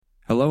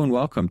Hello and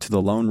welcome to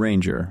The Lone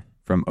Ranger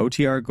from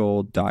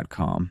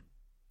OTRGold.com.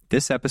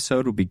 This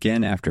episode will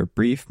begin after a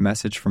brief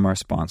message from our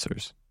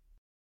sponsors.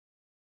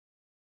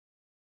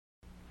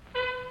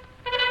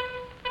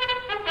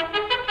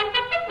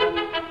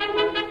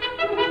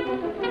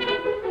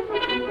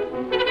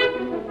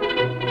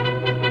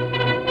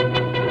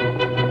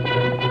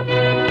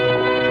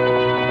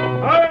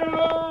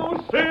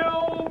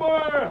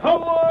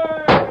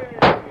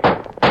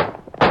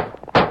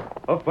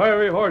 A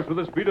fiery horse with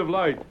the speed of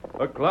light,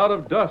 a cloud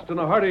of dust, and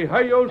a hearty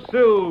hi-yo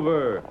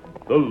silver,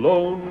 the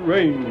Lone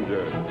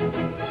Ranger.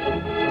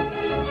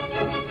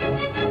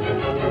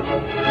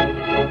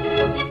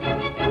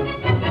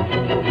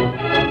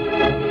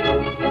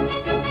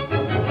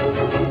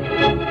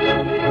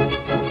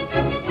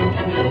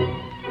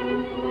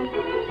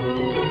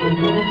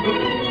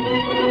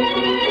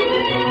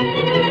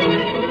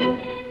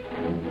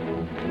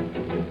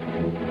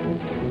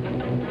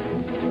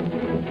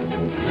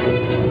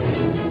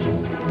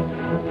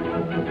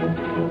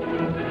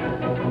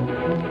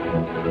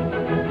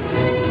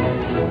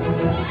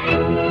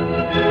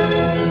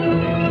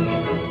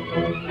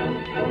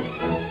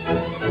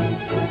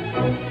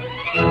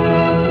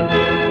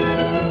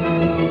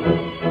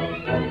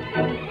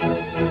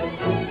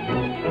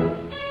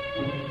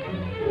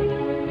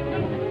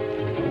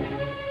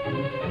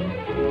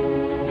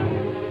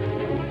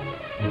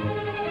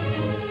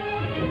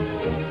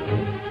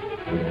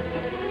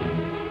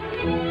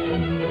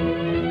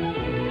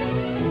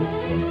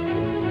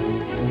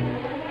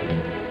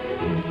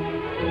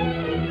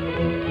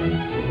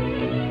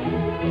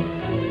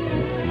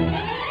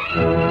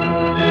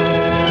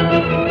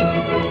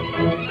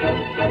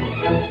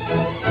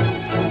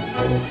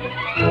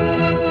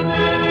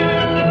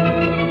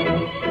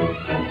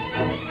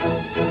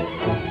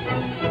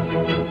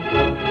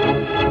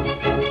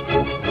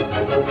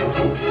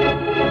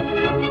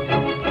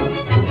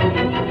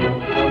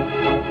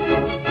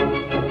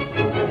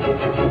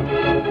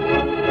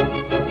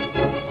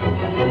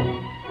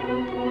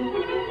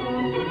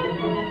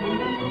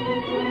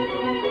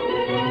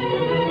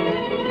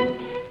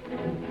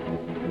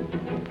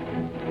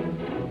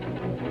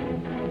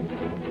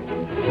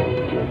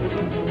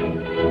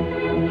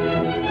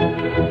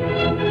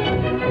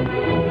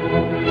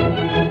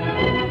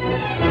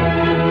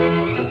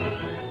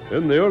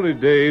 In the early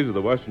days of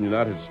the western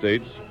United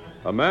States,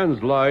 a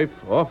man's life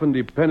often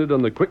depended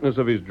on the quickness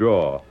of his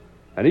draw.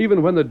 And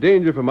even when the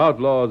danger from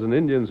outlaws and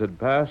Indians had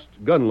passed,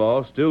 gun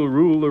law still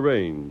ruled the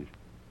range.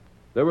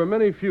 There were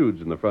many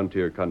feuds in the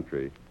frontier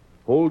country.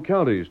 Whole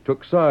counties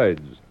took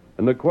sides,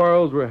 and the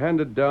quarrels were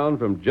handed down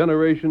from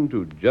generation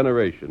to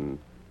generation.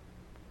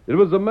 It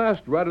was the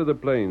masked rider of the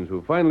plains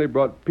who finally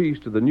brought peace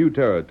to the new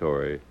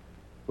territory.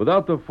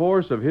 Without the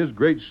force of his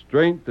great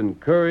strength and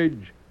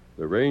courage,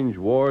 the range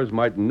wars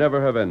might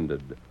never have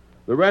ended.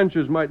 The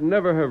ranchers might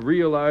never have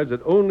realized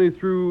that only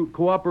through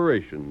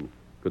cooperation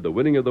could the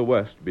winning of the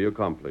West be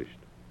accomplished.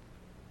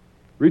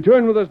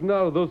 Return with us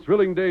now to those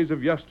thrilling days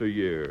of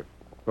yesteryear.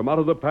 From out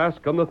of the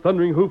past come the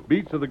thundering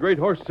hoofbeats of the great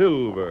horse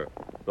Silver.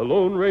 The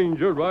Lone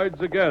Ranger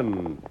rides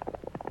again.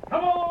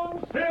 Come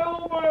on,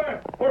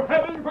 Silver! We're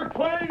heading for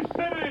Clay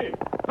City!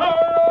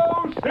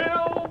 Ho,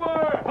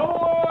 Silver!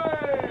 Ahoy!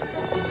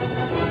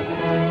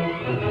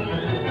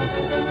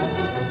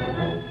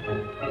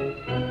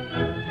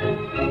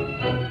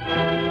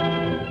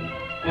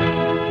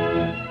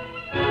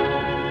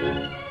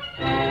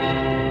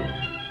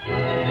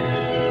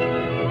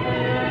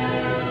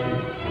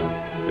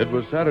 It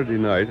was Saturday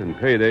night and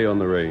payday on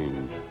the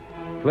range.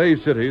 Clay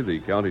City, the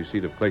county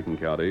seat of Clayton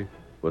County,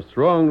 was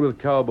thronged with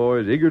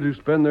cowboys eager to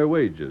spend their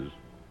wages.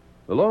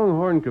 The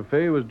Longhorn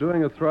Cafe was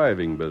doing a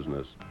thriving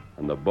business,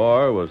 and the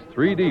bar was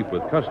three deep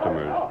with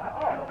customers.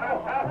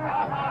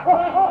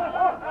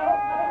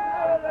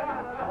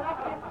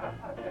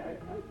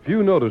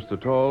 Few noticed the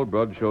tall,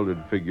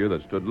 broad-shouldered figure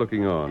that stood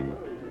looking on,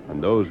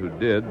 and those who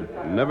did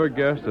never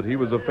guessed that he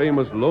was the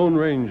famous Lone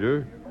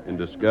Ranger in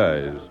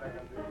disguise.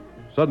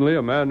 Suddenly,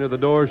 a man near the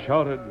door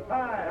shouted,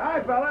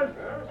 Hi, fellas.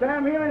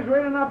 Sam Healy's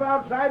waiting up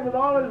outside with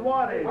all his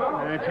waddies.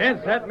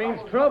 Chance, that means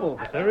trouble.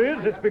 If there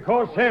is, it's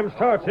because Sam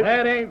starts it.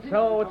 That ain't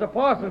so. It's the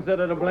Parsons that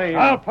are to blame.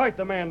 I'll fight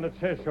the man that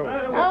says so.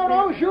 Oh,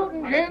 no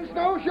shooting, gents.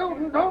 No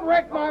shooting. Don't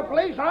wreck my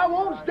place. I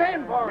won't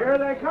stand for it. Here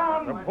they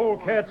come. The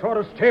polecats ought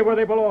to stay where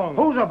they belong.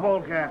 Who's a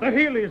polecat? The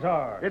Healys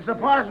are. It's the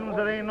Parsons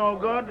that ain't no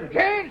good.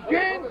 Gents,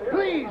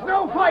 please,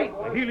 no fight.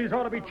 The Healys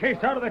ought to be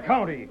chased out of the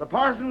county. The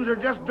Parsons are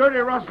just dirty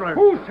rustlers.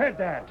 Who said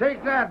that?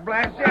 Take that,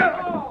 blast you.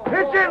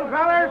 Pitch in,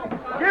 fellas.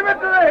 Give it to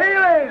the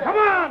Healys. Come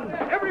on!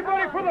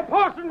 Everybody for the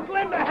Parsons,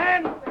 lend a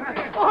hand!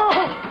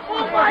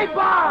 Oh, my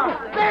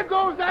bar! There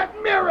goes that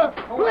mirror!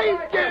 Please,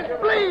 gents,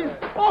 please!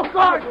 Oh,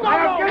 gosh, no,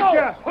 I'll no, get no!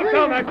 you! Put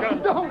down that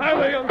gun! Don't. Hi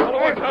there, young fellow,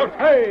 watch out!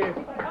 Hey!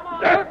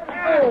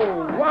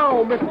 Oh,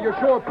 wow, mister, you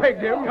sure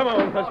pegged him. Come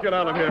on, let's get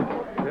out of here.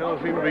 They all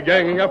seem to be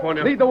ganging up on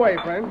you. Lead the way,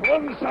 friend.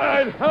 One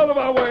side, out of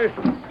our way.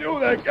 You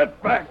there,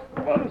 get back.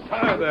 One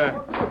side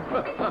there.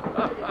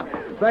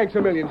 Thanks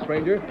a million,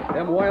 stranger.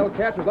 Them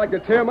wildcats would like to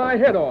tear my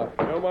head off.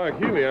 You're Mark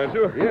Healy, aren't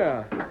you?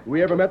 Yeah.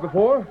 We ever met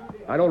before?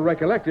 I don't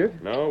recollect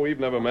it. No, we've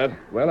never met.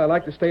 Well, I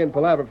like to stay in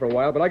Palaver for a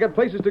while, but I got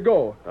places to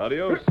go.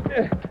 Adios.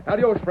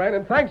 Adios, friend,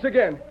 and thanks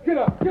again. Get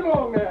up. Get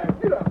along there.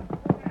 Get up.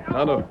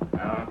 Tonto,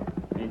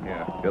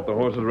 Here. get the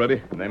horses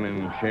ready. Them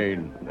in shade.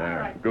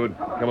 There. Good.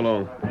 Come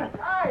along.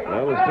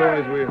 Well, the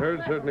stories we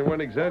heard certainly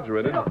weren't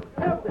exaggerated.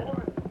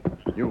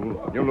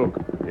 You look.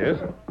 Yes?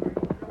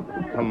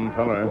 Some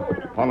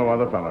fella follow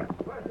other fella.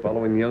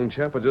 Following the young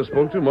chap I just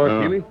spoke to, Mark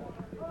Yeah. Healy?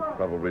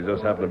 Probably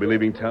just happened to be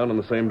leaving town in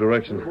the same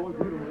direction.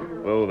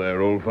 Whoa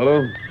there, old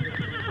fellow.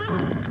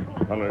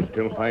 Fella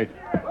still fight.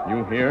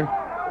 You here?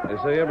 They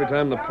say every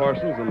time the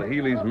Parsons and the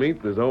Healys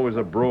meet, there's always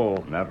a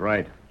brawl. Not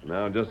right.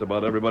 Now just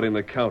about everybody in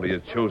the county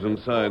has chosen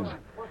sides.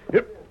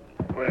 Yep.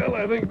 Well,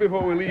 I think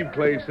before we leave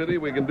Clay City,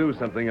 we can do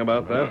something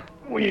about that.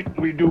 We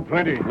do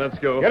plenty. Let's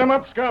go. Get him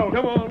up, Scout.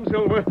 Come on,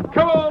 Silver.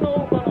 Come on,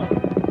 old fellow.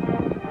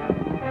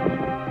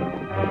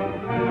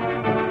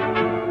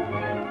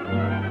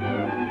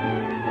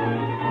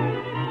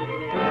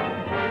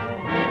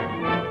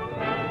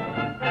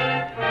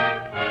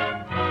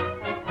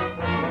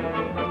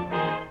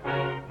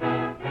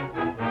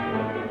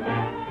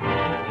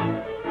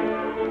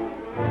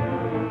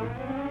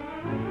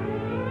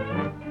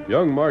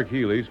 Young Mark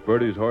Healy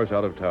spurred his horse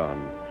out of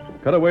town,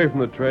 cut away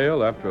from the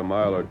trail after a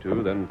mile or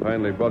two, then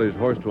finally brought his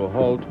horse to a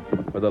halt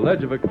where the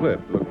ledge of a cliff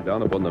looked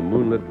down upon the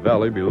moonlit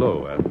valley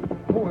below.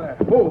 And Oh, there.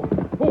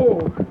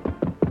 Oh.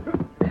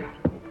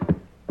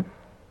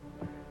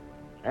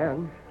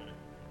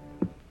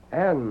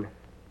 Anne.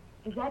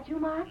 Is that you,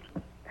 Mark?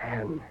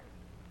 Anne.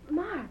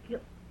 Mark,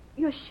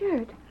 your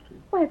shirt.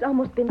 Why, it's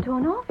almost been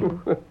torn off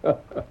you.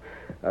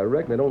 I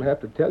reckon I don't have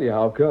to tell you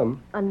how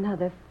come.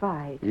 Another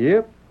fight.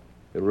 Yep.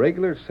 The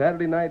regular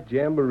Saturday night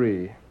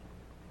jamboree.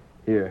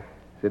 Here.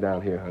 Sit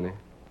down here, honey.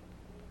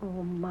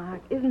 Oh,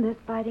 Mark, isn't this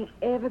fighting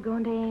ever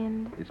going to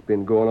end? It's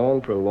been going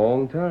on for a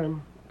long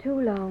time. Too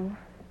long.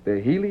 The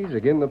Healys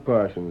against the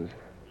Parsons.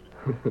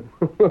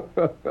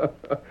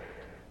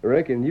 I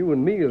reckon you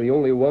and me are the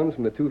only ones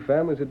from the two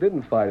families that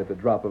didn't fight at the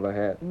drop of a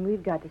hat. And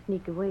we've got to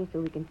sneak away so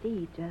we can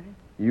see each other.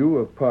 You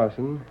a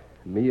Parson,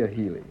 me a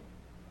Healy.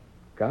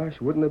 Gosh,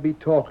 wouldn't there be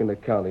talk in the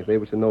county if they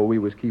was to know we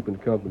was keeping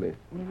company?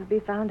 It'll be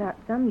found out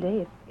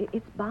someday.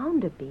 It's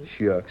bound to be.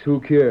 Shucks, who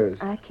cares?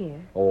 I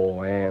care.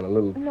 Oh, Ann, a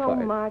little No,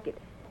 fight. Mark,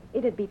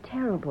 it'd be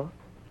terrible.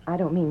 I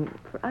don't mean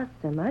for us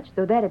so much,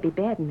 though that'd be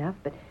bad enough,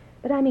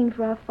 but I mean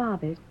for our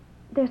fathers.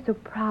 They're so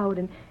proud,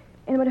 and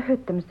it would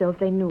hurt them so if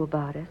they knew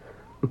about us.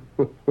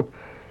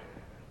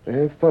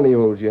 They're funny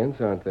old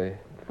gents, aren't they?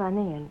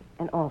 Funny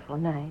and awful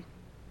nice.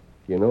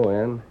 You know,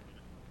 Ann,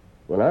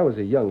 when I was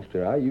a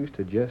youngster, I used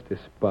to just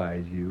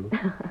despise you.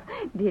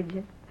 Did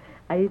you?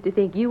 I used to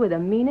think you were the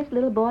meanest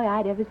little boy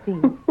I'd ever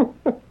seen.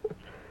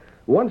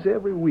 Once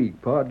every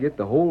week, Pa'd get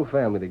the whole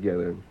family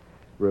together and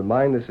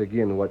remind us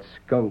again what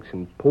skunks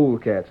and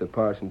polecats a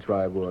Parson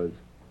tribe was.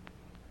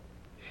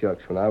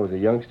 Shucks, when I was a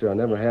youngster, I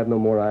never had no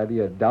more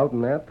idea of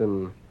doubting that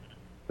than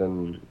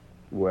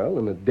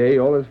in a day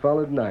always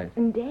followed night.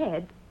 And,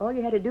 Dad, all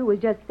you had to do was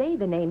just say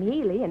the name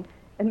Healy,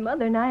 and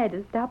Mother and I had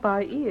to stop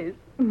our ears.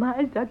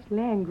 My, such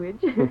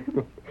language.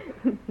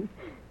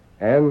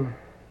 Ann,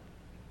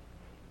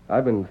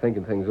 I've been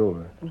thinking things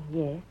over.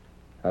 Yes.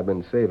 I've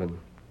been saving.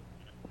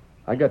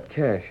 I got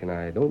cash, and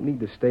I don't need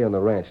to stay on the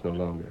ranch no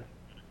longer.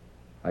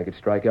 I could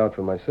strike out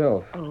for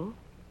myself. Oh?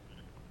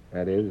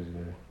 That is,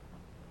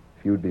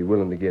 if you'd be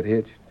willing to get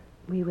hitched.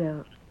 We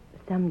will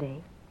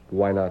someday.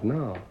 Why not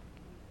now?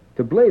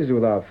 To blazes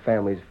with our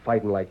families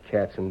fighting like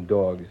cats and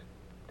dogs.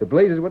 To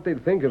blazes what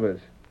they'd think of us.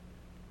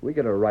 We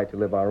got a right to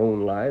live our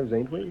own lives,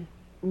 ain't we?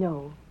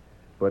 No.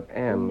 But,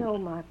 Ann... No,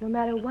 Mark. No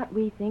matter what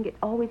we think, it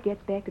always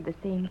gets back to the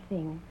same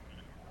thing.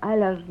 I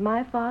love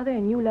my father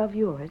and you love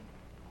yours.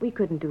 We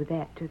couldn't do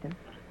that to them.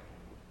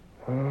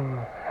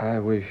 Oh, I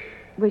wish...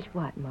 Wish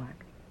what,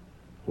 Mark?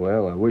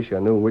 Well, I wish I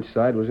knew which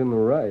side was in the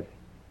right.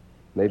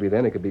 Maybe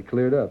then it could be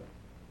cleared up.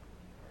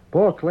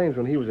 Pa claims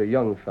when he was a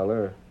young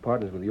feller,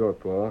 partners with your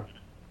pa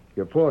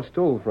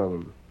stole from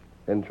him,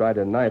 then tried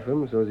to knife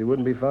him so as he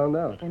wouldn't be found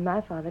out. And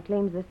my father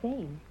claims the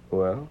same.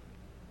 Well,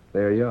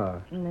 there you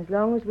are. And as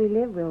long as we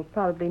live, we'll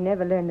probably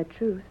never learn the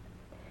truth.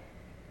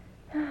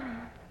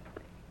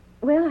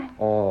 Well,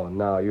 Oh,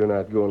 now you're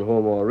not going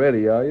home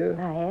already, are you?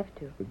 I have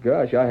to. But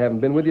gosh, I haven't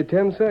been with you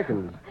 10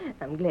 seconds.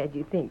 I'm glad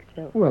you think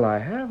so. Well, I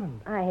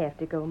haven't. I have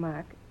to go,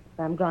 Mark. If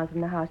I'm gone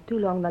from the house too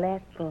long, they'll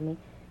ask for me.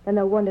 Then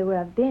they'll wonder where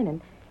I've been,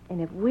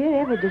 and if we're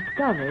ever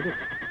discovered...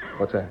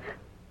 What's that?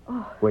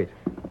 Oh. Wait.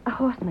 A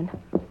horseman.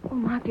 Oh,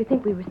 Mark, do you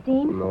think we were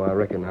seen? No, I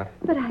reckon not.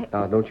 But I...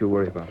 Now, don't you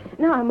worry about it.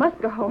 No, I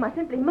must go home. I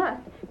simply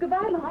must.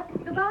 Goodbye, Mark.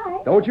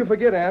 Goodbye. Don't you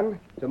forget, Ann.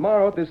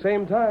 Tomorrow at the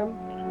same time.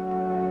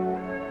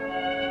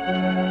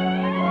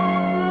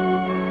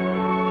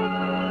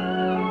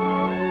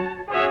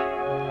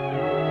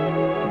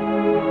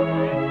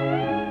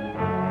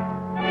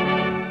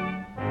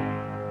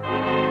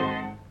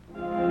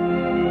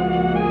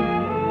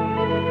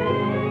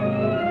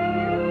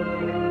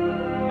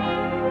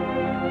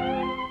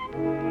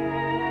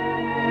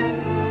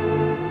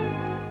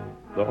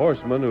 The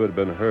horseman who had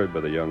been heard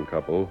by the young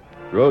couple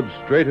rode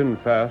straight and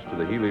fast to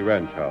the Healy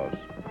ranch house,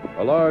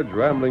 a large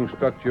rambling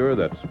structure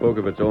that spoke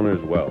of its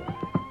owner's wealth.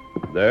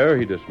 There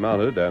he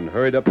dismounted and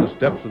hurried up the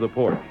steps of the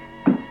porch.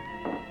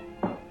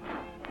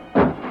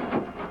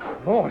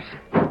 Boss.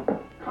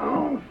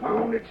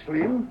 Confound it,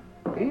 Slim.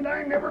 Ain't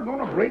I never going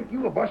to break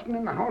you a-busting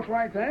in the house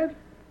like that?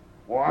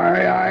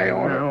 Why, I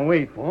ought to... Now,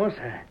 wait, boss.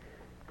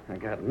 I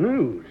got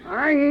news.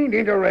 I ain't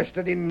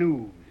interested in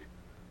news.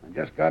 I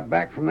just got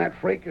back from that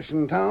fracas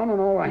in town, and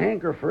all I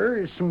hanker for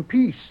is some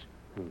peace.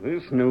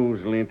 This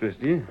news will interest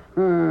you.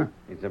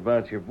 It's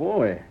about your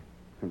boy.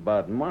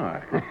 About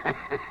Mark.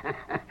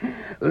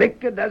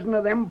 Licked a dozen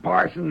of them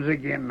Parsons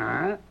again,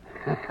 huh?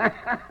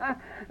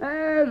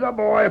 There's a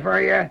boy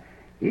for you.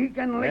 He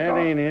can lick That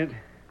ain't it.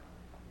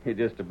 You're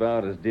just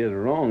about as dead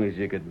wrong as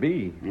you could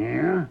be.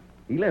 Yeah?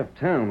 He left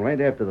town right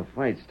after the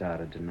fight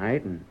started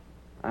tonight, and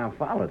I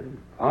followed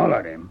him.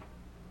 Followed him?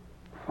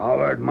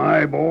 Followed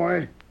my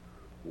boy?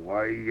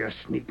 Why, you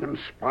sneaking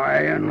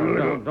spy and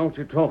little... Don't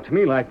you talk to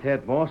me like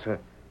that, boss.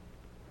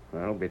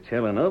 I'll be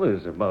telling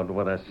others about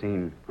what I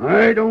seen.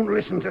 I don't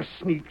listen to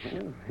sneaks.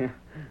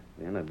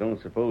 Then I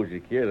don't suppose you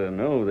care to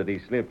know that he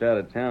slipped out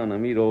of town to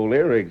meet old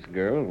Eric's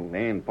girl,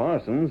 Ann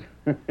Parsons.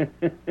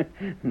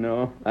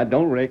 No, I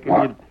don't reckon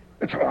What? you'd...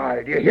 It's a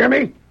lie. Do you hear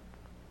me?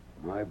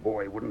 My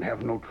boy wouldn't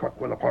have no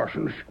truck with the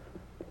Parsons.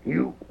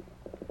 You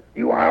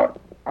out?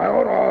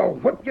 I'll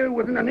whip you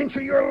within an inch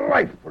of your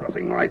life for a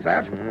thing like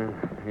that.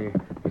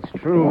 It's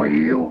true. Why,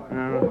 you...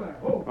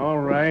 All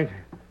right.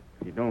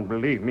 If you don't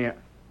believe me,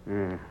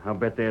 I'll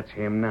bet that's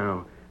him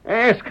now.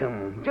 Ask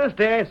him. Just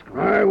ask him.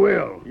 I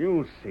will.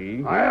 You'll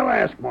see. I'll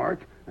ask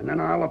Mark, and then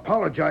I'll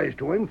apologize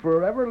to him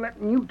for ever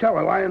letting you tell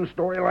a lying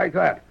story like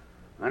that.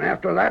 And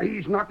after that,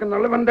 he's knocking the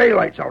living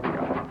daylights out of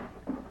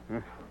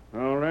you.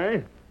 All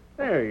right.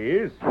 There he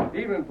is.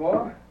 Evening,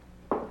 Pa.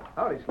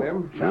 Howdy,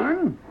 Slim.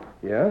 Son,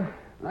 Yeah?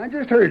 I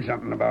just heard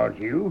something about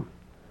you.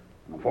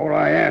 Before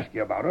I ask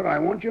you about it, I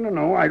want you to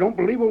know I don't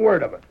believe a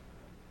word of it.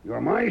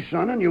 You're my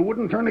son, and you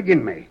wouldn't turn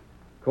agin me.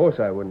 Of course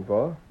I wouldn't,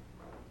 Pa.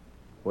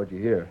 What'd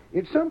you hear?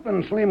 It's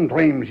something Slim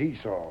claims he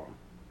saw.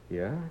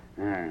 Yeah?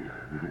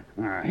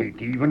 I hate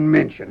to even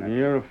mention it.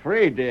 You're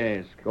afraid to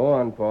ask. Go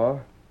on, Pa.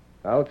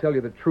 I'll tell you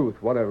the truth,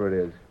 whatever it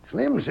is.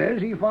 Slim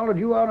says he followed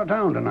you out of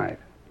town tonight.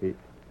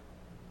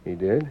 He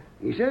did?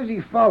 He says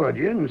he followed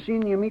you and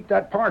seen you meet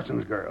that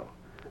Parsons girl.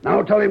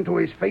 Now tell him to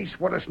his face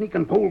what a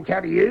sneaking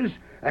polecat he is,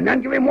 and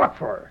then give him what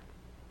for.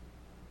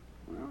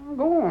 Well,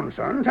 go on,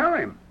 son, tell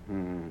him.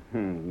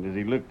 Does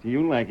he look to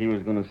you like he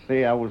was going to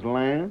say I was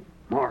lying?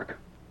 Mark,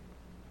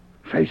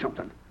 say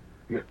something.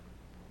 You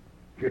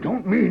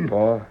don't mean...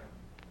 Pa,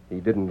 he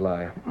didn't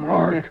lie.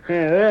 Mark.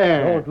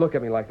 There. Don't look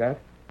at me like that.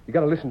 You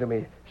gotta listen to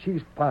me.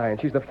 She's fine.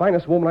 She's the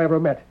finest woman I ever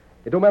met.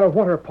 It don't matter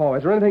what her paw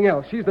is or anything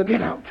else. She's the...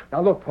 Get out.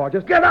 Now look, Pa,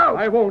 just... Get out!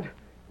 I won't.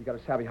 You gotta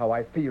savvy how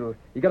I feel.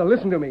 You gotta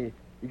listen to me.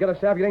 You gotta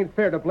savvy it ain't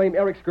fair to blame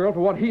Eric's girl for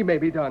what he may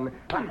be done.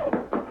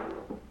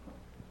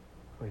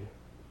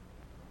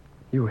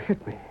 You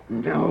hit me.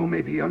 Now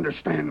maybe you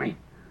understand me.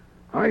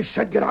 I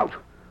said get out.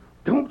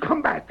 Don't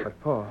come back. But,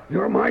 Pa...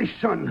 You're my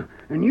son,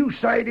 and you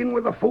side in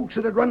with the folks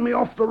that'd run me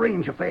off the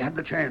range if they had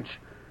the chance.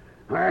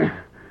 I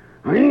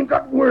ain't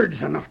got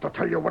words enough to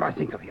tell you what I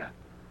think of you.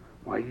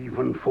 Why,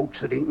 even folks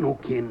that ain't no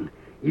kin,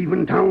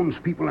 even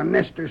townspeople and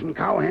nesters and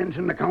cowhands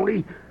in the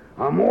county,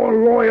 are more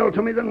loyal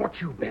to me than what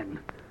you've been.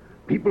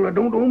 People that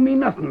don't owe me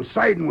nothing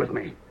siding with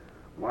me.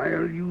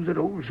 While you that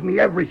owes me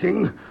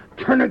everything,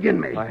 turn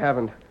agin me. I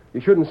haven't. You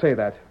shouldn't say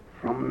that.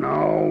 From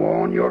now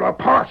on, you're a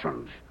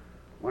Parsons.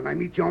 When I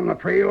meet you on the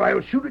trail,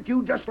 I'll shoot at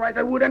you just like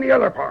I would any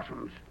other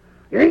Parsons.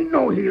 You ain't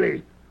no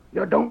Healy.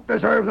 You don't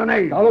deserve the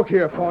name. Now, look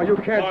here, Pa. You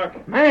can't... Mark,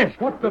 Ask,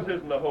 what this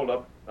isn't a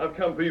hold-up. I've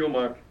come for you,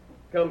 Mark.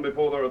 Come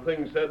before there are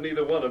things said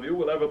neither one of you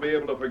will ever be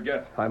able to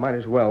forget. I might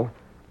as well.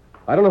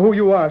 I don't know who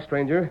you are,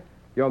 stranger.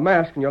 You're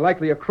masked and you're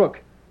likely a crook.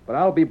 But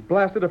I'll be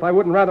blasted if I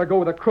wouldn't rather go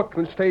with a crook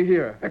than stay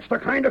here. It's the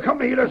kind of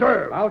company you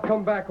deserve. I'll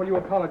come back when you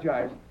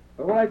apologize.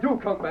 But when I do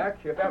come back,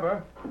 if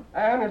ever,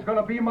 Anne is going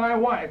to be my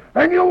wife.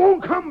 Then you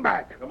won't come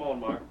back. Come on,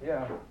 Mark.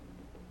 Yeah.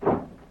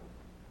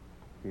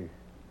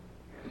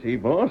 See,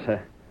 boss,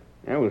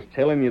 I was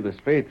telling you the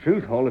straight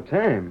truth all the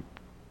time.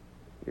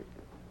 You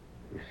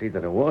see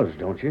that I was,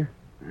 don't you?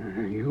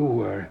 You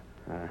were.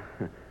 I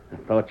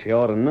thought you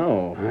ought to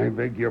know. I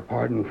beg your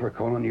pardon for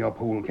calling you a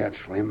polecat,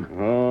 Slim.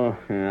 Oh,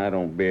 I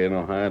don't bear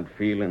no hard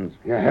feelings.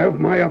 You have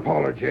my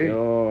apology.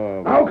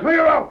 Oh. Now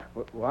clear out.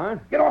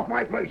 What? Get off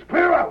my place.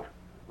 Clear out.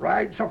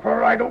 Ride so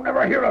far I don't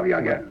ever hear of you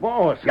again.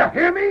 Boss. You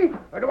hear me?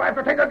 Or do I have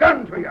to take a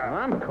gun to you?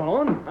 I'm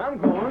going.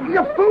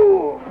 You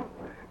fool!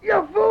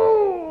 You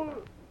fool!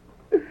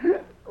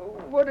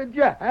 What did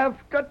you have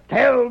to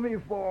tell me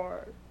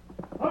for?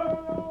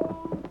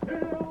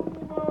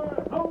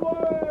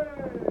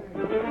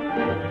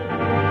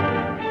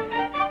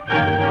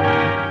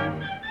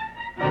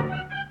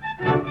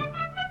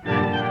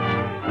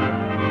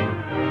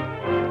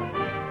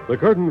 The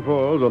curtain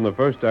falls on the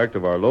first act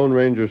of our Lone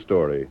Ranger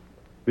story.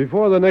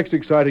 Before the next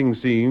exciting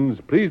scenes,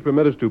 please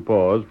permit us to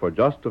pause for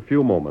just a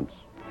few moments.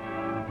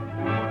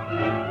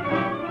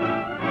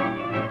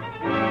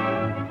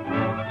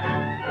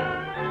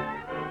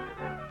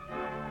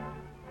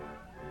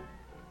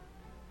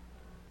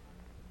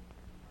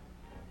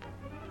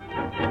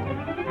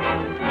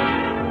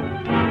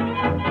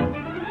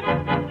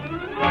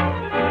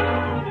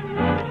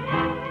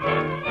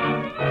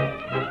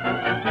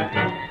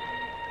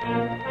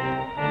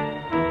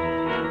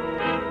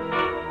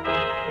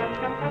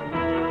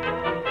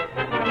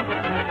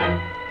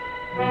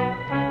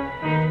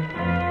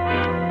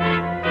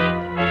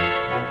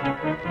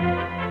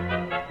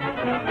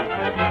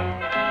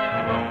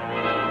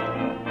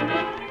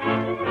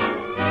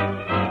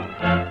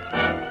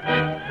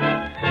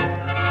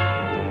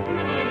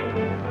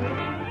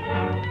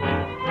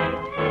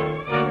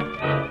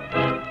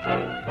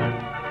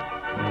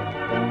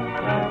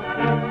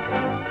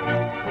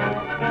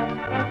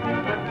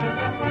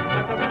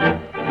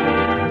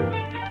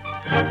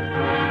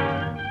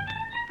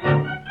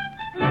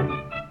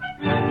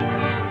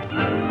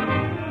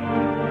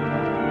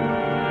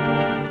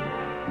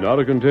 Now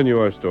to continue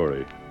our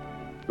story.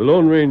 The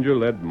Lone Ranger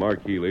led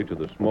Mark Healy to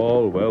the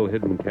small,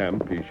 well-hidden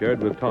camp he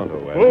shared with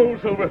Tonto. Oh,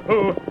 Silver.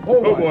 Oh,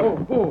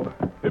 boy. Oh.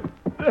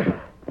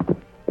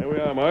 Here we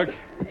are, Mark.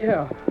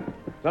 Yeah.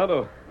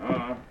 Tonto.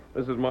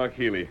 This is Mark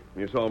Healy.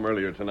 You saw him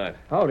earlier tonight.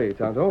 Howdy,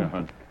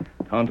 Tonto.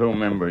 Tonto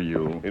remember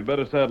you. You'd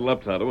better saddle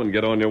up, Tonto, and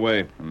get on your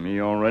way.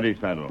 Me already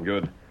saddled.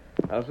 Good.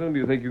 How soon do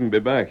you think you can be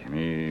back?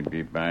 Me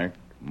be back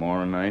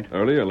tomorrow night.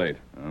 Early or late?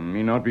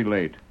 Me not be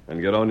late.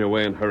 And get on your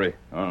way and hurry.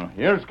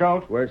 Here,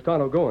 Scout. Where's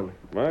Tonto going?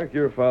 Mark,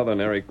 your father and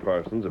Eric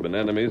Parsons have been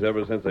enemies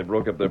ever since they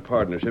broke up their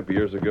partnership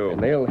years ago.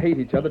 And they'll hate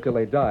each other till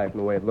they die,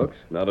 from the way it looks.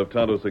 Not if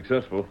Tonto's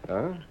successful.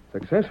 Huh?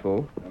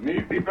 Successful?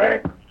 Me be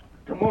back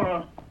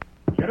tomorrow.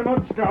 Get him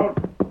up, Scout.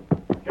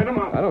 Get him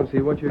up. I don't see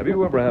what you're... Have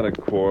you ever had a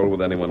quarrel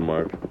with anyone,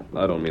 Mark?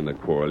 I don't mean the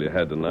quarrel you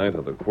had tonight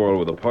or the quarrel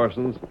with the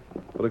Parsons,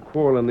 but a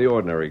quarrel in the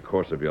ordinary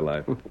course of your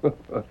life.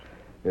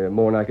 Yeah,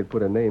 more than I could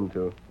put a name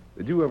to.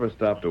 Did you ever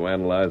stop to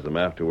analyze them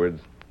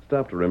afterwards?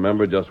 Stop to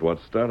remember just what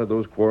started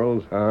those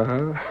quarrels?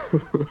 Uh-huh.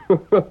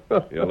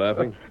 You're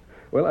laughing?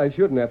 Well, I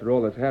shouldn't after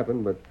all that's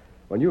happened, but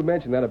when you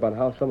mentioned that about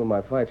how some of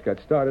my fights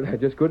got started, I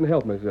just couldn't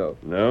help myself.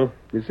 No?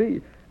 You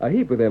see, a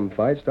heap of them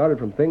fights started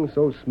from things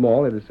so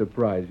small it'd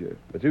surprise you.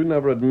 But you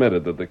never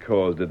admitted that the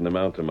cause didn't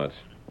amount to much.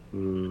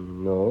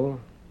 No.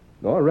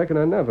 No, I reckon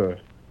I never.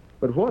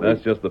 But what...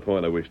 That's just the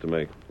point I wish to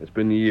make. It's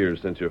been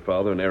years since your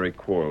father and Eric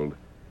quarreled.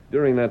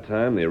 During that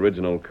time, the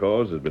original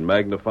cause has been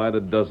magnified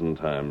 12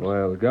 times.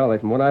 Well, golly,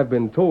 from what I've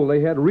been told,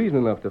 they had reason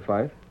enough to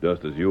fight.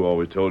 Just as you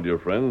always told your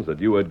friends that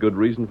you had good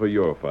reason for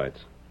your fights.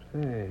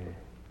 Hey,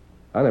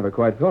 I never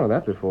quite thought of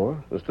that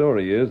before. The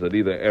story is that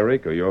either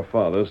Eric or your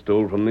father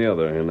stole from the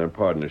other in their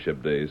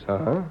partnership days.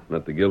 Uh-huh. And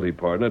that the guilty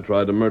partner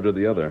tried to murder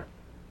the other.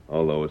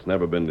 Although it's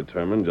never been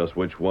determined just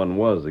which one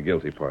was the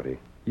guilty party.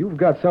 You've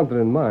got something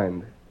in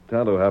mind.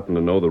 Tonto happened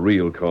to know the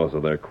real cause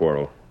of their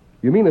quarrel.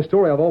 You mean the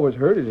story I've always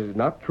heard is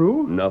not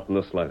true? Not in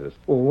the slightest.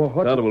 Well,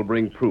 what... Tonto will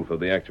bring proof of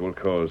the actual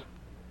cause.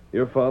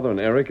 Your father and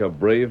Eric are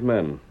brave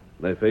men.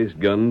 They faced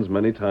guns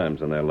many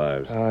times in their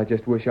lives. I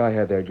just wish I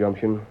had their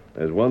gumption.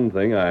 There's one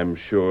thing I'm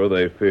sure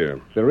they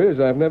fear. There is.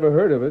 I've never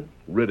heard of it.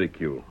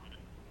 Ridicule.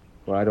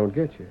 Well, I don't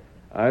get you.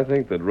 I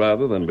think that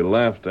rather than be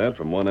laughed at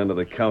from one end of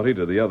the county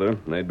to the other,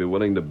 they'd be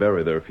willing to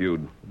bury their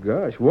feud.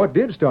 Gosh, what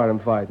did start them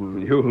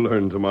fighting? You'll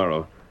learn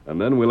tomorrow, and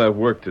then we'll have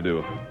work to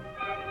do.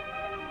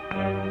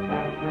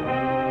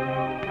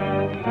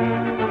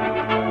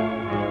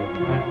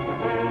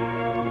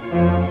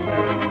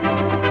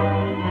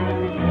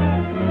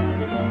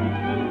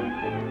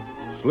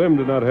 Slim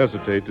did not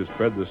hesitate to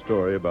spread the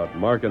story about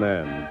Mark and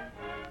Ann.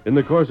 In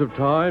the course of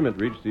time, it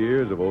reached the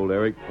ears of old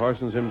Eric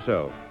Parsons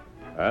himself.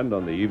 And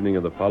on the evening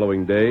of the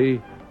following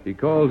day, he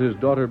called his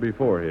daughter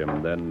before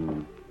him,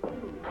 then...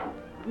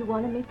 You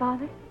wanted me,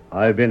 Father?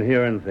 I've been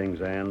hearing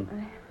things, Ann.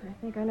 I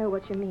think I know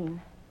what you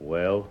mean.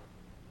 Well?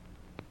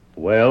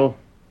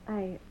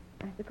 I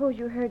suppose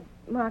you heard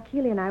Mark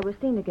Healy and I were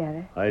seen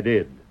together. I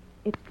did.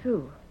 It's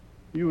true.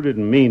 You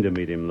didn't mean to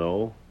meet him,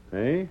 though,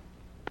 eh?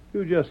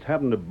 You just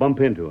happened to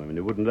bump into him, and he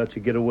wouldn't let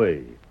you get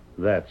away.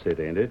 That's it,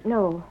 ain't it?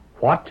 No.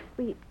 What?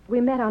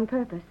 We met on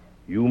purpose.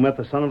 You met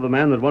the son of the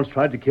man that once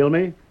tried to kill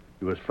me?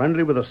 You was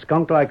friendly with a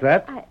skunk like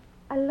that?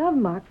 I love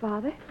Mark,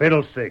 Father.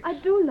 Fiddlesticks. I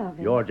do love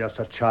him. You're just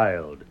a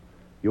child.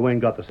 You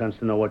ain't got the sense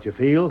to know what you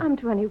feel. I'm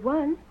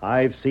 21.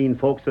 I've seen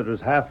folks that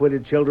was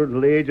half-witted children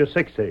till the age of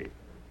 60.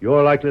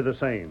 You're likely the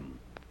same.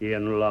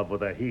 In love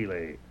with a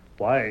Healy.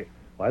 Why,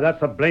 that's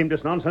the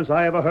blamedest nonsense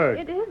I ever heard.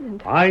 It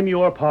isn't. I'm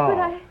your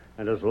pa. But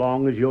And as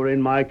long as you're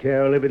in my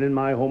care, living in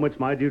my home, it's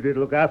my duty to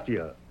look after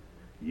you.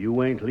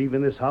 You ain't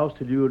leaving this house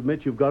till you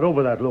admit you've got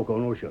over that loco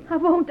notion. I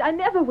won't. I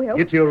never will.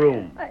 Get to your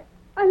room.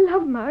 I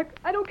love Mark.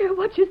 I don't care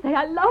what you say.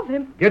 I love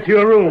him. Get to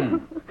your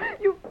room.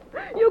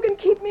 You can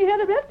keep me here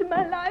the rest of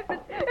my life,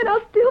 and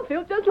I'll still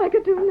feel just like I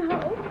do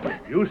now.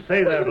 You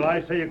say that, or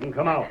I say you can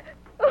come out.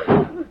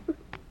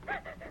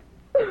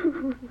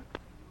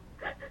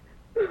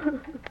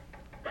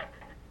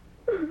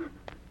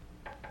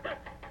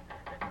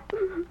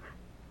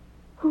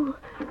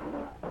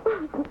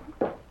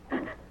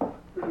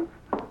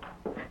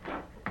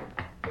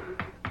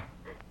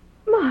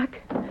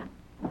 Mark.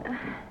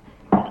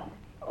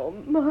 Oh,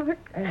 Mark.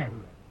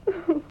 Ann,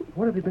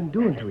 what have they been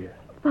doing to you?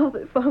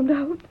 Father found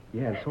out.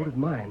 Yeah, and so did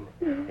mine.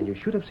 And you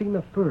should have seen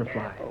the fur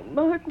fly. Oh,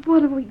 Mark, what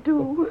do we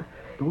do?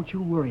 Don't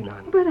you worry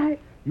none. But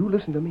You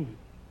listen to me.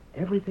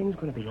 Everything's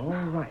going to be all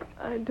right.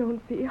 I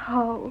don't see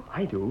how.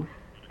 I do.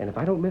 And if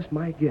I don't miss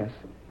my guess,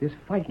 this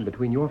fighting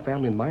between your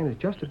family and mine is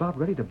just about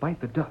ready to bite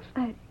the dust.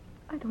 I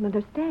don't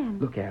understand.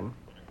 Look, Ann,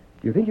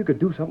 you think you could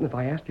do something if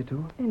I asked you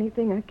to?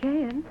 Anything I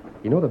can.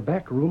 You know the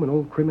back room in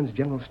old Crimmins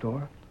General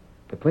Store?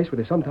 The place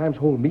where they sometimes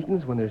hold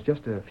meetings when there's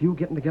just a few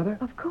getting together?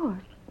 Of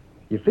course.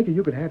 You figure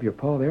you could have your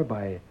pa there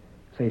by,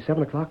 say,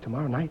 7 o'clock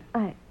tomorrow night?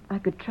 I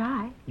could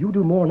try. You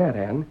do more than that,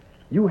 Ann.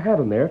 You have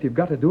him there if you've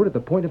got to do it at the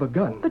point of a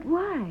gun. But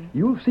why?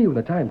 You'll see when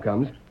the time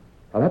comes.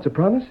 Now, that's a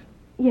promise?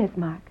 Yes,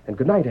 Mark. And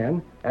good night,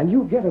 Ann. And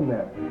you get him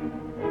there.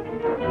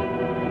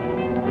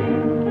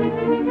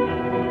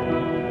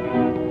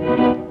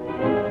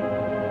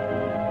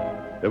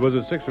 It was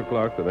at 6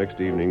 o'clock the next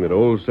evening that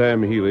old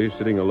Sam Healy,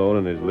 sitting alone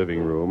in his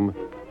living room,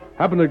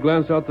 happened to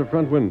glance out the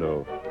front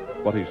window.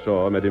 What he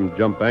saw made him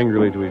jump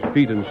angrily to his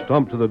feet and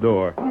stomp to the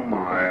door.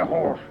 My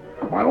horse.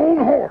 My own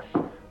horse.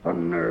 The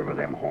nerve of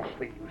them horse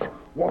thieves.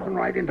 Walking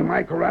right into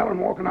my corral and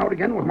walking out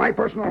again with my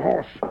personal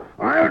horse.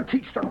 I'll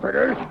teach the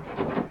critters.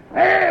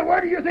 Hey,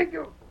 what do you think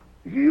you...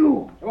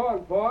 Come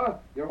on, Pa.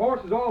 Your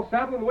horse is all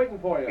saddled and waiting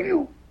for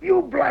you.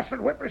 You blasted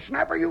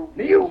whippersnapper, you...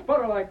 You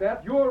sputter like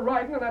that. You're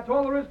riding, and that's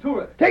all there is to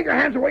it. Take your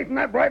hands away from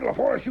that bridle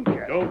before I shoot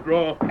you. Don't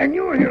draw. And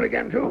you're here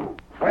again, too.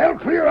 Well,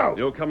 clear out.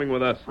 You're coming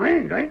with us.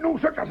 Ain't no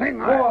such a thing.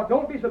 Pa,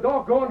 don't be so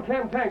doggone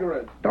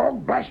cantankerous.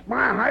 Dog blast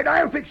my hide.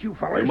 I'll fix you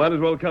fellas. You might as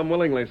well come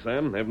willingly,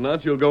 Sam. If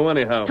not, you'll go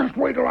anyhow. Just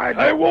wait till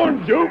I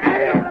warned you.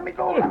 Hey, let me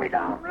go. Let me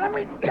down. Let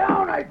me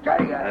down, I tell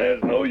you.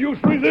 There's no use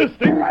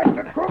resisting.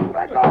 Blasted crook,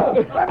 let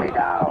go. Let me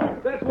down.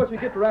 That's what you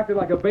get for acting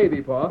like a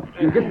baby, Pa.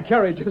 You're getting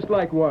carried just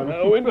like one.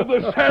 Now into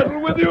the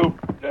saddle with you.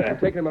 I'm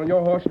taking him on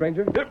your horse,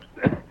 stranger. Yep.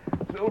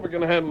 Silver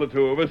can handle the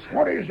two of us.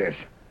 What is this?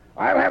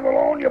 I'll have the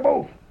law on you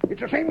both. It's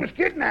the same as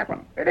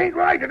kidnapping. It ain't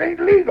right. It ain't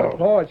legal.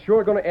 Pa, it's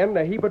sure going to end in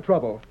a heap of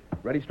trouble.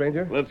 Ready,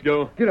 stranger? Let's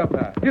go. Get up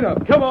now. Get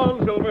up. Come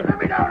on, Silver. Let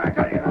me down, I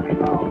tell you. Let me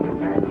go.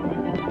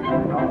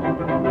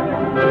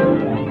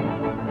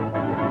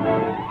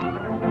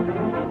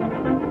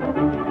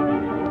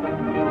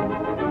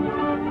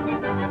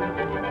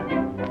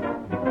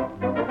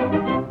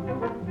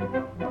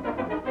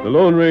 The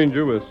Lone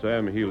Ranger, with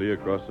Sam Healy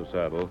across the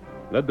saddle,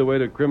 led the way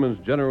to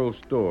Crimmon's General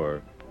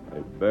Store,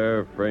 a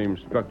bare frame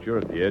structure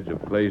at the edge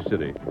of Clay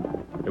City.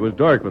 It was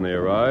dark when they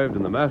arrived,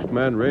 and the masked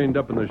man reined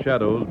up in the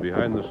shadows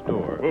behind the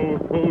store.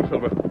 Oh,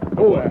 Silver.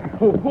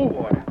 Oh,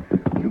 boy.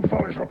 You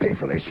fellas will pay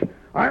for this.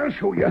 I'll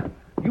show you.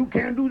 You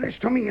can't do this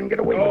to me and get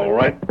away with it. All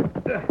right.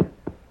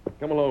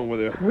 Come along with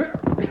you.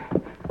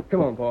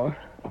 Come on, Pa.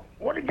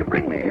 What did you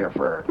bring me here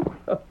for?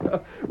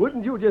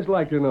 Wouldn't you just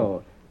like to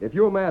know? If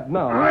you're mad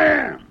now... I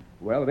am.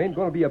 Well, it ain't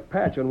going to be a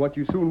patch on what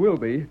you soon will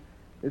be.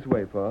 This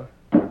way, Pa.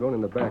 We're going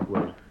in the back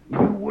way. You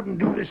wouldn't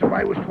do this if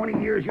I was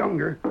 20 years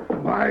younger.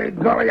 By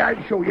golly,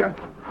 I'd show you.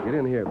 Get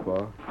in here,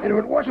 Pa. And if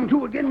it wasn't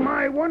two again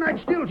my one,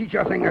 I'd still teach you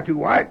a thing or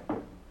two.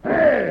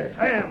 Hey!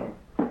 Sam!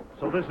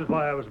 So this is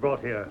why I was brought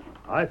here.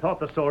 I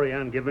thought the story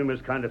Ann gave him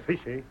was kind of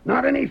fishy.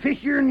 Not any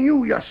fishier than you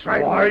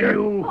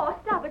sidewinder. Oh,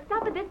 stop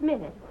it this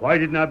minute. Why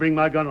didn't I bring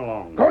my gun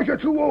along? Because you're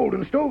too old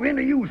and stove in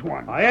to use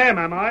one. I am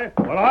I?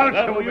 Well, I'll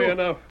That'll show you. be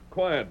enough.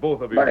 Quiet,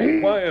 both of you. But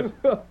he... Quiet.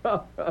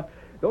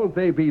 Don't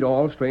they beat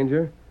all,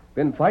 stranger?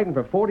 Been fighting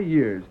for 40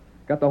 years.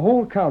 Got the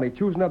whole county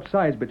choosing up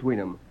sides between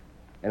them.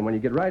 And when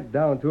you get right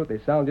down to it, they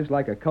sound just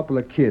like a couple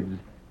of kids,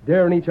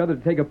 daring each other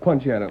to take a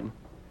punch at them.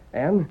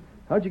 Ann,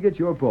 how'd you get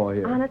your boy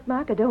here? Honest,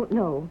 Mark, I don't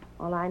know.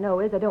 All I know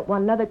is I don't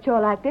want another chore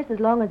like this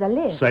as long as I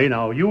live. Say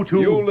now, you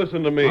two... You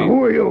listen to me.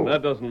 Who are you?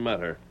 That doesn't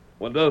matter.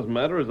 What does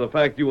matter is the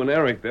fact you and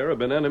Eric there have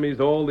been enemies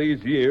all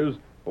these years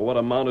for what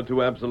amounted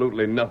to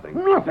absolutely nothing.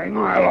 Nothing.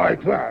 I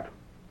like that.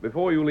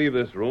 Before you leave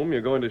this room,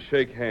 you're going to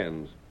shake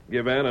hands,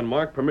 give Ann and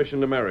Mark permission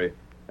to marry,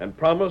 and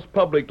promise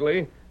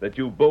publicly that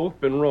you've both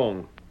been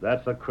wrong.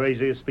 That's the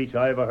craziest speech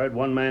I ever heard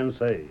one man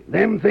say.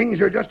 Them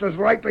things are just as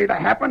likely to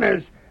happen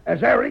as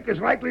Eric is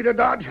likely to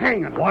dodge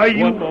hanging. Why,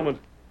 you... One moment.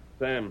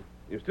 Sam,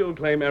 you still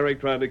claim Eric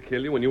tried to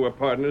kill you when you were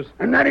partners?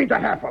 And that ain't the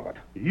half of it.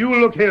 You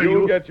look here,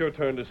 You'll get your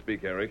turn to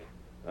speak, Eric.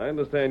 I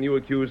understand you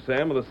accuse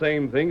Sam of the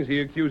same things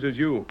he accuses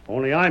you.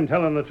 Only I'm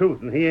telling the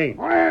truth, and he ain't.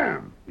 I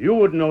am. You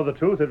wouldn't know the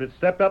truth if it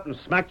stepped up and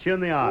smacked you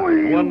in the eye.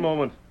 One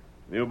moment.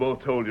 You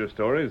both told your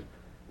stories.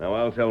 Now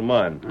I'll tell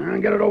mine.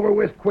 I'll get it over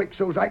with quick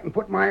so's I can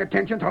put my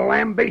attention to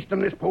lambasting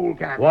this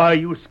polecat. Why,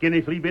 you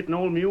skinny, flea-bitten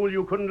old mule,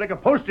 you couldn't lick a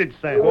postage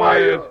stamp.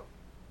 Quiet.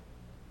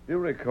 Do you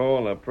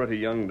recall a pretty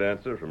young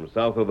dancer from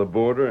south of the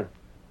border?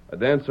 A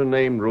dancer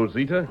named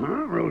Rosita?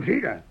 Huh?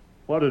 Rosita?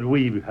 What did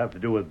we have to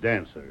do with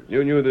dancers?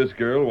 You knew this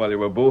girl while you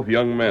were both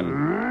young men.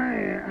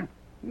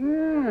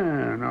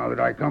 Yeah, now that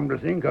I come to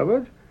think of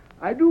it,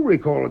 I do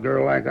recall a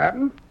girl like that.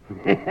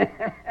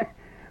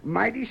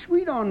 Mighty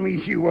sweet on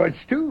me she was,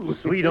 too.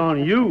 Sweet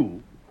on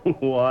you?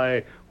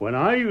 Why, when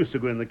I used to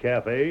go in the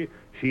cafe,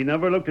 she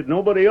never looked at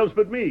nobody else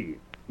but me.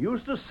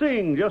 Used to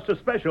sing just as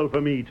special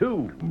for me,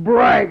 too.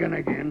 Bragging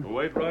again.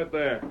 Wait right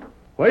there.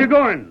 Where you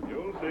going?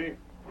 You'll see.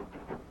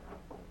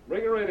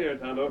 Bring her in here,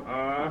 Tonto.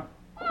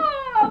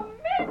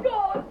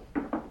 Amigos!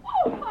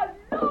 Oh, how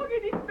long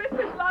it is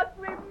since last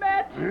we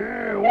met.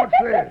 What's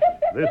this?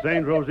 This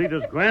ain't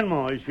Rosita's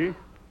grandma, is she?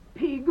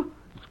 Pig,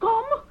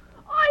 scum,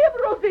 I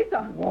am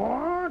Rosita.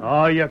 What?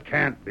 Oh, you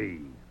can't be.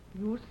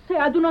 You say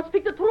I do not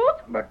speak the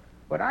truth?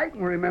 But I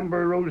can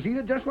remember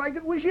Rosita just like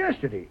it was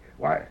yesterday.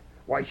 Why,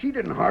 she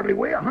didn't hardly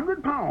weigh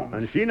 100 pounds.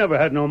 And she never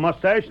had no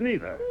mustache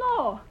neither.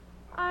 No.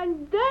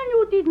 And then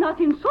you did not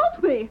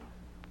insult me.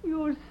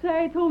 You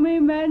say to me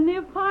many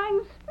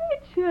fine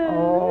speeches.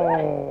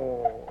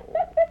 Oh.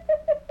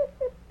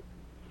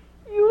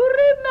 You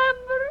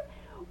remember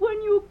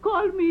when you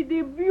called me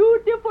the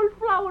beautiful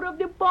flower of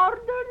the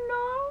border,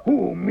 no?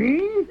 Who, me?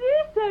 Si,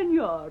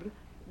 senor.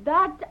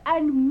 That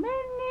and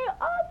many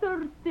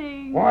other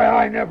things. Why,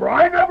 I never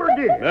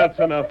did. That's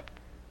enough.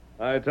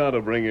 I thought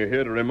to bring you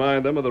here to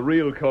remind them of the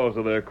real cause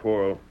of their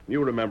quarrel.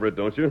 You remember it,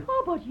 don't you?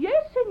 Oh, but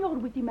yes, senor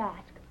with the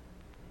mask.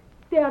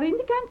 They are in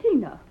the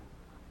cantina.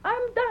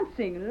 I'm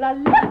dancing, la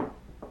la.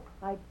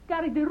 I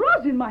carry the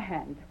rose in my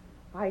hand.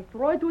 I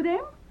throw it to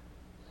them.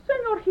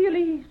 Senor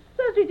Healy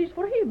says it is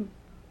for him.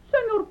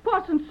 Senor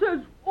Parsons says,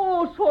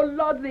 oh, so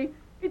loudly,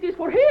 it is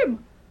for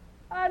him.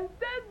 And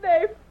then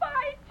they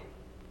fight.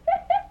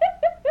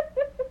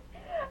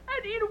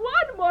 And in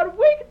one more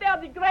week,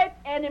 they're the great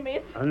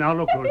enemies. Now,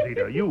 look,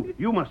 Rosita,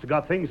 you must have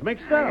got things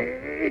mixed up.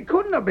 It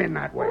couldn't have been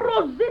that way.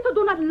 Rosita,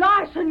 do not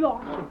lie, senor.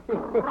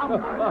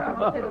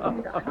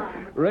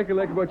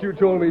 Recollect what you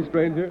told me,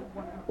 stranger?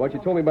 What you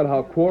told me about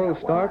how quarrels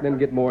start and then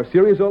get more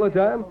serious all the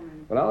time?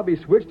 Well, I'll be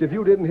switched if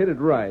you didn't hit it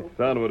right.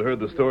 Thought we'd heard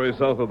the story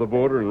south of the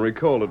border and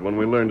recalled it when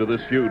we learned of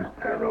this feud.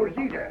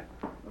 Rosita.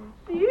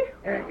 See?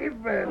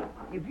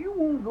 If you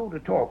won't go to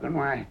talking,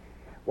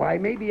 why,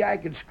 maybe I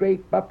could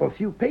scrape up a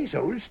few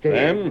pesos to...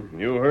 Then,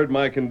 you heard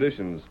my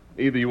conditions.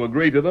 Either you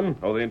agree to them,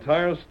 or the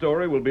entire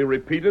story will be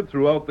repeated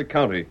throughout the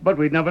county. But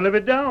we'd never live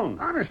it down.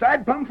 Honest,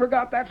 I'd plumb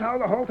forgot that's how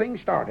the whole thing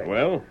started.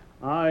 Well?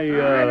 I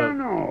don't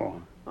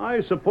know.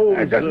 I suppose...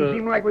 It doesn't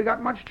seem like we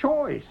got much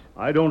choice.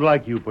 I don't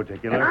like you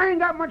particular. And I ain't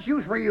got much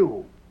use for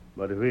you.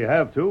 But if we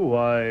have to,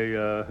 why...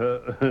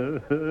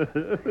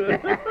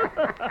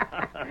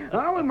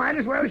 Oh, we might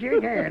as well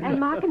shake hands. And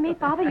Mark and me,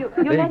 Father, you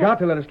They let got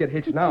to let us get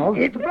hitched now.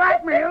 It's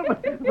blackmail,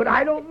 but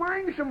I don't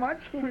mind so much.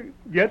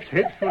 Gets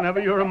hitched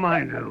whenever you're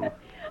reminded.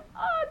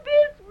 Oh,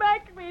 this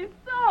makes me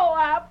so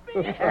happy.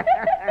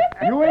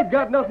 You ain't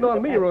got nothing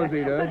on me,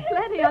 Rosita.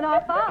 Plenty on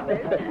our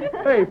fathers.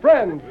 Hey,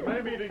 friend.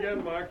 May meet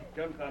again, Mark.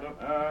 Come,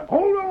 Tonto.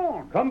 Hold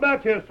on. Come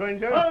back here,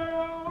 stranger.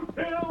 Hail,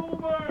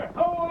 Silver!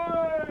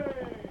 Away!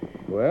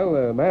 Well,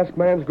 the masked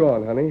man's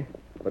gone, honey.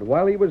 But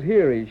while he was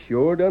here, he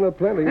sure done a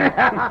plenty.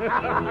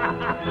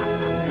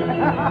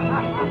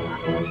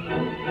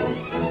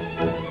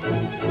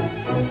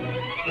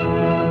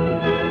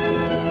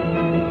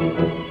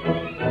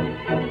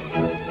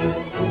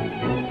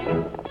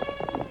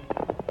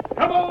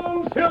 Come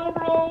on,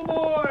 Silver, old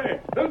boy!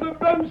 There's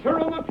adventure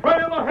on the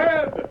trail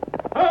ahead!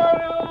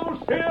 Hail,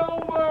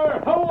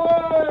 Silver! Away!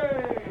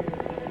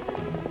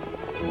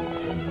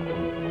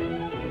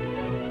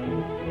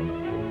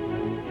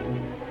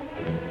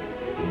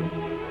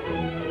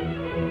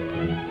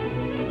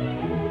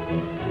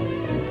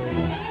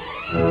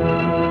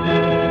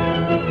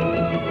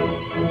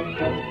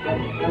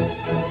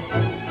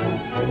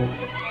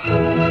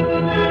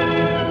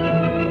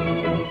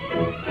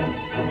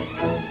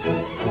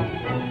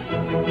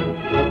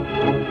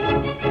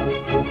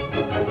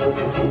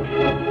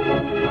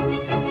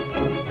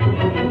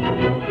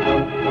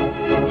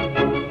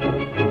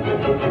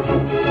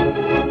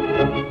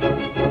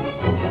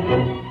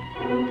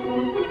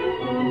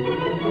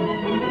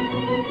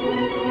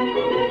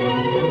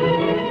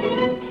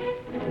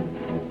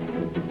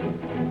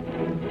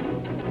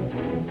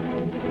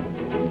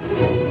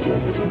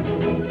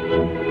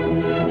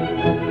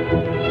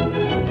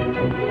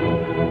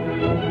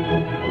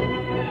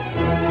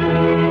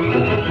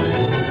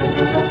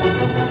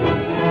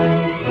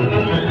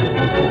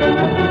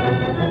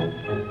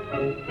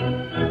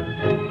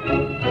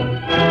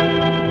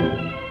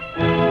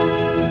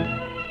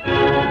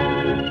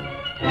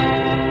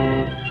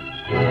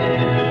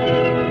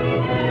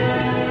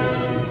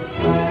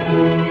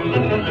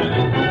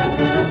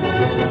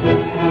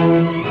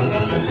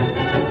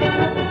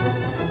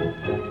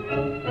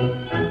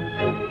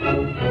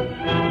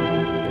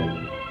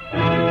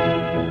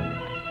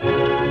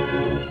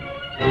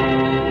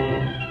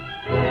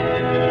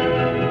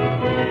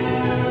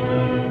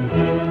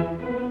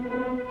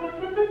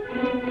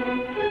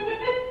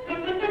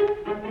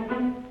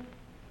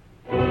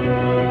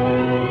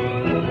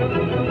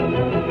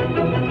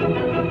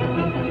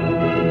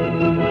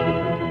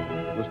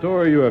 The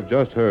story you have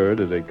just heard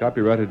is a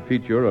copyrighted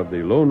feature of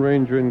the Lone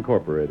Ranger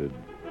Incorporated.